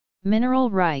Mineral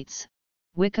rights,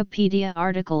 Wikipedia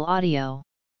article audio.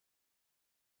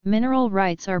 Mineral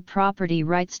rights are property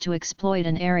rights to exploit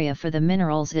an area for the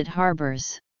minerals it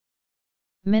harbors.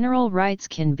 Mineral rights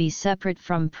can be separate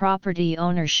from property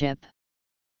ownership.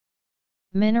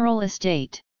 Mineral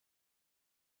estate.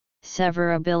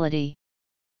 Severability.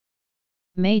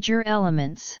 Major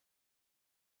elements.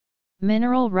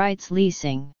 Mineral rights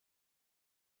leasing.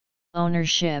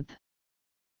 Ownership.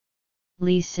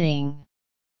 Leasing.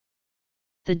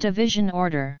 The division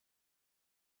order.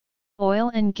 Oil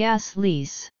and gas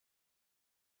lease.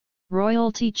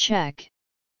 Royalty check.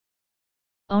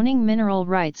 Owning mineral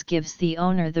rights gives the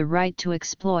owner the right to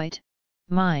exploit,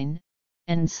 mine,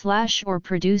 and or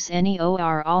produce any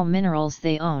or all minerals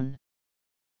they own.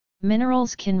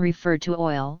 Minerals can refer to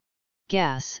oil,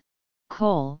 gas,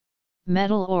 coal,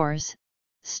 metal ores,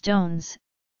 stones,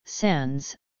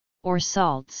 sands, or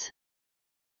salts.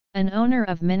 An owner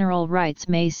of mineral rights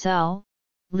may sell,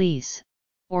 lease,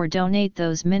 or donate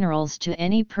those minerals to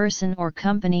any person or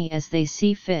company as they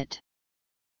see fit.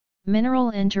 Mineral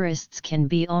interests can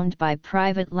be owned by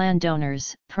private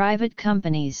landowners, private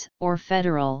companies, or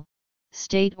federal,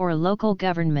 state or local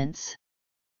governments.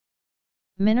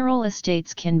 Mineral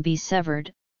estates can be severed,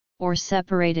 or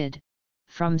separated,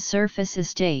 from surface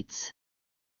estates.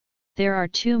 There are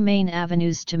two main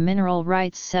avenues to mineral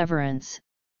rights severance: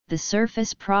 the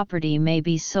surface property may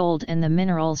be sold and the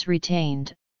minerals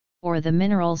retained, or the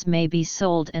minerals may be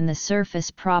sold and the surface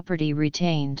property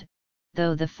retained,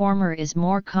 though the former is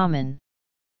more common.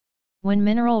 When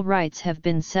mineral rights have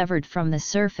been severed from the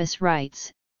surface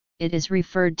rights, it is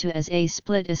referred to as a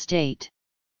split estate.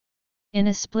 In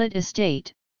a split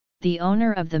estate, the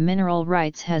owner of the mineral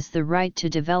rights has the right to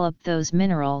develop those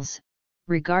minerals,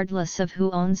 regardless of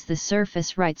who owns the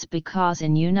surface rights, because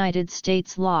in United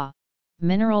States law,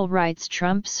 mineral rights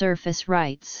trump surface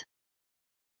rights.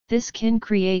 This can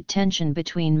create tension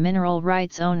between mineral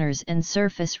rights owners and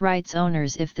surface rights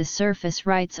owners if the surface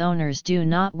rights owners do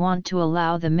not want to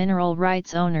allow the mineral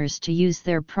rights owners to use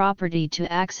their property to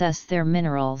access their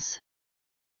minerals.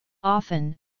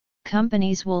 Often,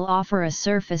 companies will offer a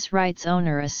surface rights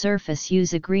owner a surface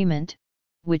use agreement,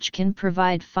 which can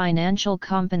provide financial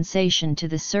compensation to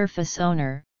the surface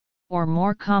owner, or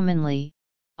more commonly,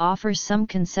 offer some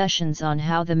concessions on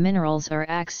how the minerals are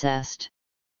accessed.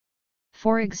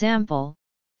 For example,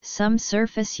 some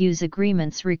surface use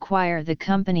agreements require the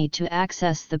company to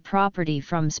access the property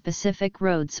from specific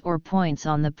roads or points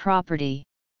on the property.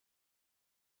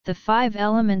 The 5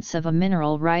 elements of a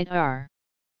mineral right are: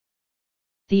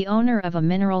 the owner of a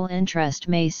mineral interest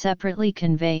may separately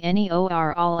convey any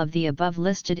or all of the above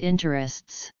listed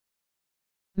interests.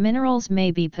 Minerals may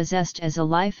be possessed as a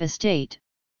life estate,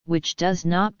 which does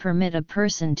not permit a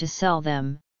person to sell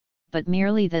them, but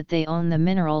merely that they own the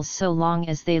minerals so long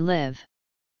as they live.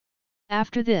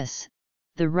 After this,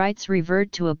 the rights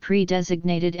revert to a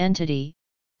pre-designated entity,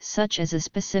 such as a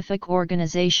specific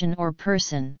organization or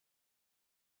person.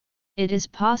 It is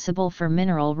possible for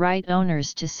mineral right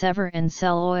owners to sever and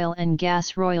sell oil and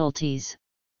gas royalties,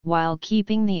 while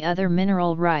keeping the other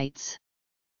mineral rights.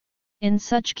 In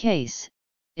such case,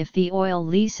 if the oil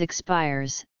lease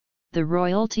expires, the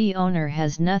royalty owner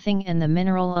has nothing and the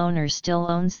mineral owner still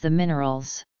owns the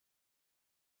minerals.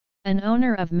 An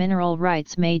owner of mineral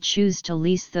rights may choose to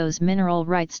lease those mineral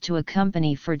rights to a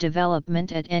company for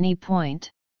development at any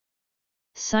point.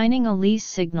 Signing a lease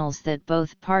signals that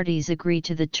both parties agree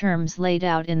to the terms laid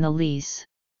out in the lease.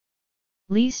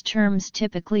 Lease terms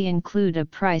typically include a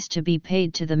price to be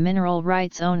paid to the mineral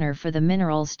rights owner for the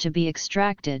minerals to be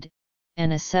extracted,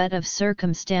 and a set of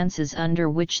circumstances under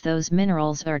which those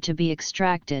minerals are to be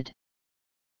extracted.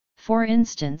 For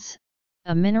instance,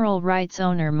 a mineral rights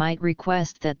owner might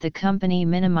request that the company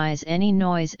minimize any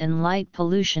noise and light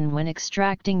pollution when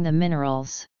extracting the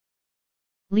minerals.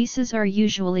 Leases are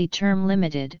usually term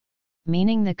limited,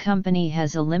 meaning the company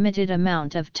has a limited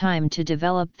amount of time to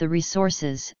develop the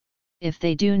resources. If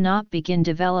they do not begin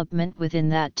development within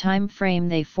that time frame,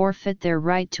 they forfeit their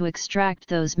right to extract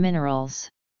those minerals.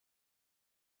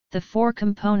 The 4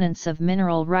 components of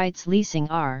mineral rights leasing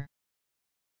are: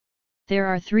 there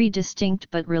are 3 distinct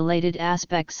but related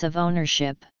aspects of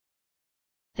ownership.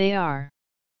 They are: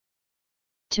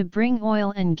 to bring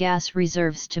oil and gas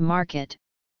reserves to market,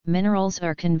 minerals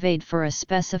are conveyed for a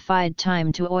specified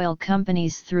time to oil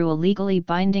companies through a legally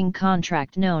binding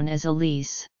contract known as a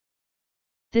lease.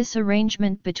 This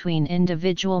arrangement between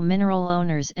individual mineral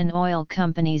owners and oil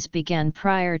companies began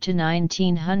prior to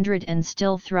 1900 and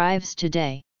still thrives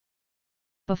today.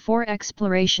 Before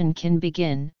exploration can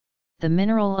begin, the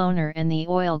mineral owner and the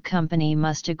oil company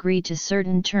must agree to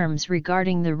certain terms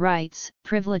regarding the rights,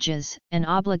 privileges, and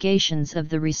obligations of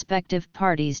the respective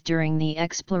parties during the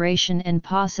exploration and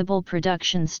possible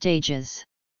production stages.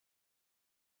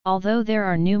 Although there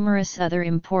are numerous other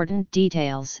important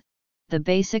details, the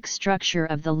basic structure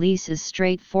of the lease is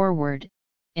straightforward.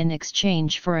 In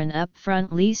exchange for an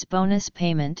upfront lease bonus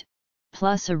payment,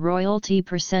 plus a royalty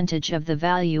percentage of the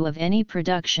value of any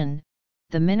production,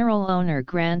 the mineral owner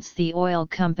grants the oil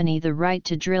company the right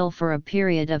to drill for a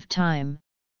period of time,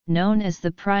 known as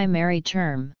the primary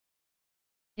term.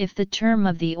 If the term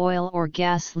of the oil or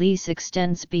gas lease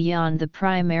extends beyond the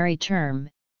primary term,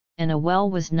 and a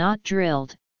well was not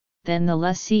drilled, then the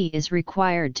lessee is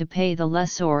required to pay the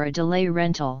lessor a delay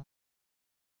rental.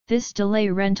 This delay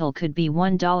rental could be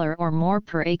 $1 or more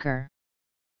per acre.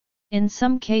 In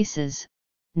some cases,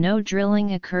 no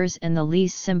drilling occurs and the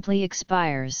lease simply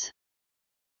expires.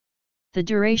 The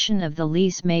duration of the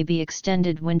lease may be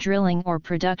extended when drilling or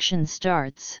production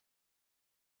starts.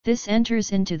 This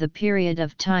enters into the period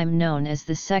of time known as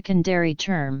the secondary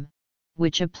term,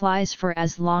 which applies for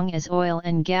as long as oil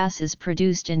and gas is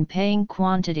produced in paying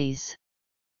quantities.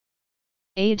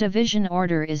 A division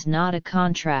order is not a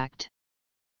contract.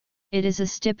 It is a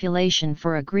stipulation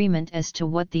for agreement as to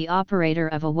what the operator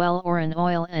of a well or an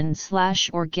oil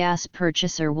and/or gas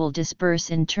purchaser will disburse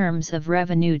in terms of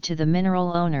revenue to the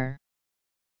mineral owner.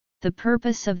 The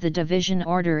purpose of the division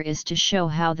order is to show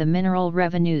how the mineral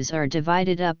revenues are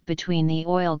divided up between the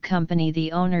oil company,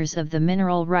 the owners of the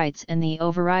mineral rights, and the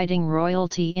overriding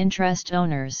royalty interest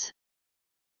owners.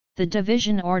 The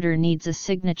division order needs a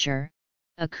signature,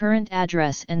 a current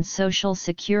address and social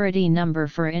security number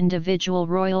for individual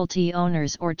royalty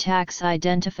owners or tax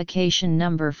identification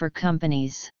number for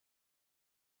companies.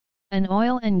 An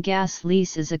oil and gas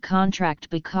lease is a contract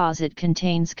because it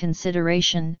contains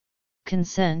consideration,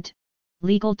 consent,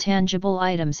 legal tangible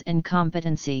items and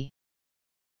competency.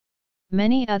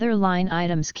 Many other line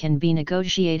items can be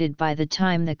negotiated by the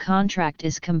time the contract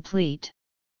is complete.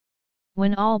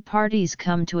 When all parties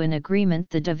come to an agreement,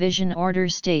 the division order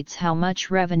states how much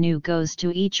revenue goes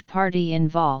to each party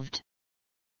involved.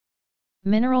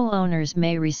 Mineral owners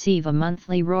may receive a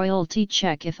monthly royalty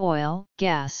check if oil,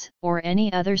 gas, or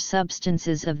any other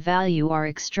substances of value are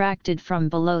extracted from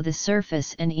below the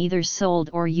surface and either sold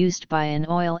or used by an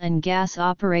oil and gas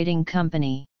operating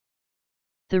company.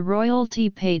 The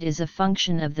royalty paid is a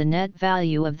function of the net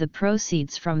value of the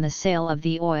proceeds from the sale of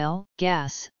the oil,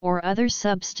 gas, or other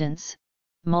substance,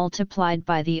 multiplied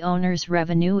by the owner's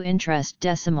revenue interest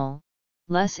decimal,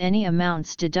 less any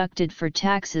amounts deducted for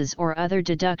taxes or other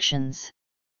deductions.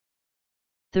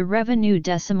 The revenue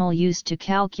decimal used to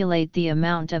calculate the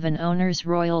amount of an owner's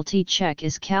royalty check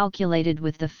is calculated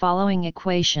with the following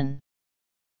equation.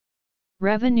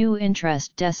 Revenue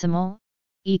interest decimal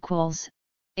equals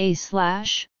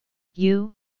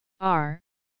A/U R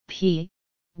P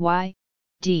Y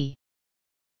D.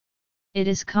 It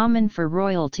is common for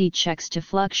royalty checks to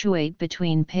fluctuate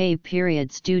between pay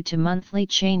periods due to monthly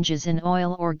changes in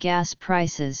oil or gas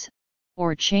prices,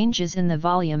 or changes in the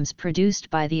volumes produced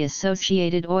by the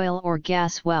associated oil or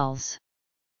gas wells.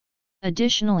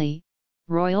 Additionally,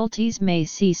 royalties may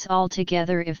cease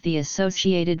altogether if the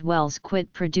associated wells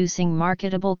quit producing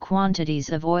marketable quantities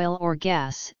of oil or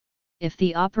gas, if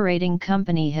the operating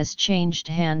company has changed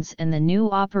hands and the new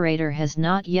operator has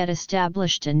not yet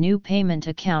established a new payment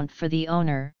account for the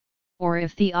owner, or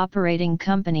if the operating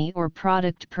company or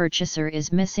product purchaser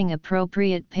is missing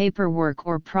appropriate paperwork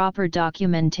or proper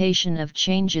documentation of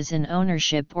changes in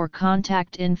ownership or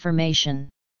contact information.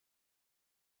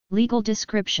 Legal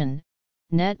description: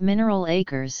 net mineral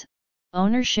acres,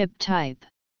 ownership type.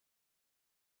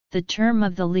 The term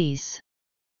of the lease.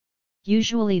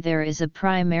 Usually there is a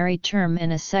primary term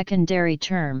and a secondary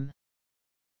term.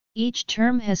 Each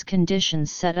term has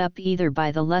conditions set up either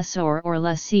by the lessor or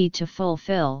lessee to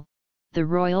fulfill. The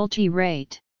royalty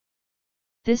rate.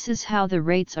 This is how the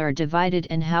rates are divided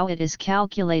and how it is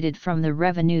calculated from the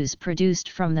revenues produced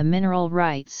from the mineral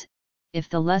rights. If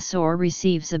the lessor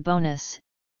receives a bonus,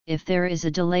 if there is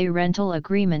a delay rental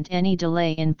agreement, any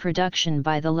delay in production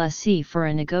by the lessee for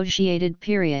a negotiated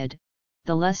period,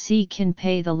 the lessee can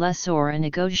pay the lessor a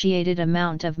negotiated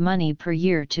amount of money per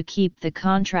year to keep the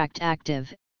contract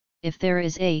active. If there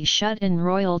is a shut-in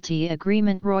royalty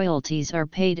agreement, royalties are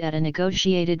paid at a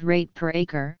negotiated rate per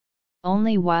acre,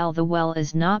 only while the well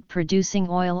is not producing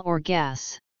oil or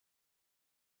gas.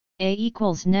 A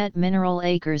equals net mineral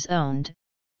acres owned,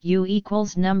 U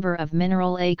equals number of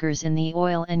mineral acres in the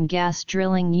oil and gas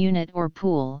drilling unit or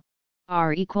pool,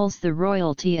 R equals the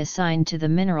royalty assigned to the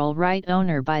mineral right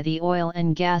owner by the oil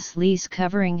and gas lease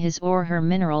covering his or her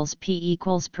minerals. P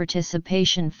equals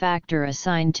participation factor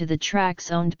assigned to the tracts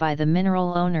owned by the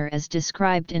mineral owner as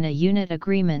described in a unit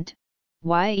agreement.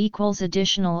 Y equals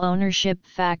additional ownership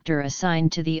factor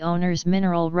assigned to the owner's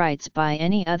mineral rights by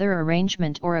any other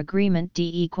arrangement or agreement.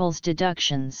 D equals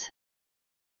deductions.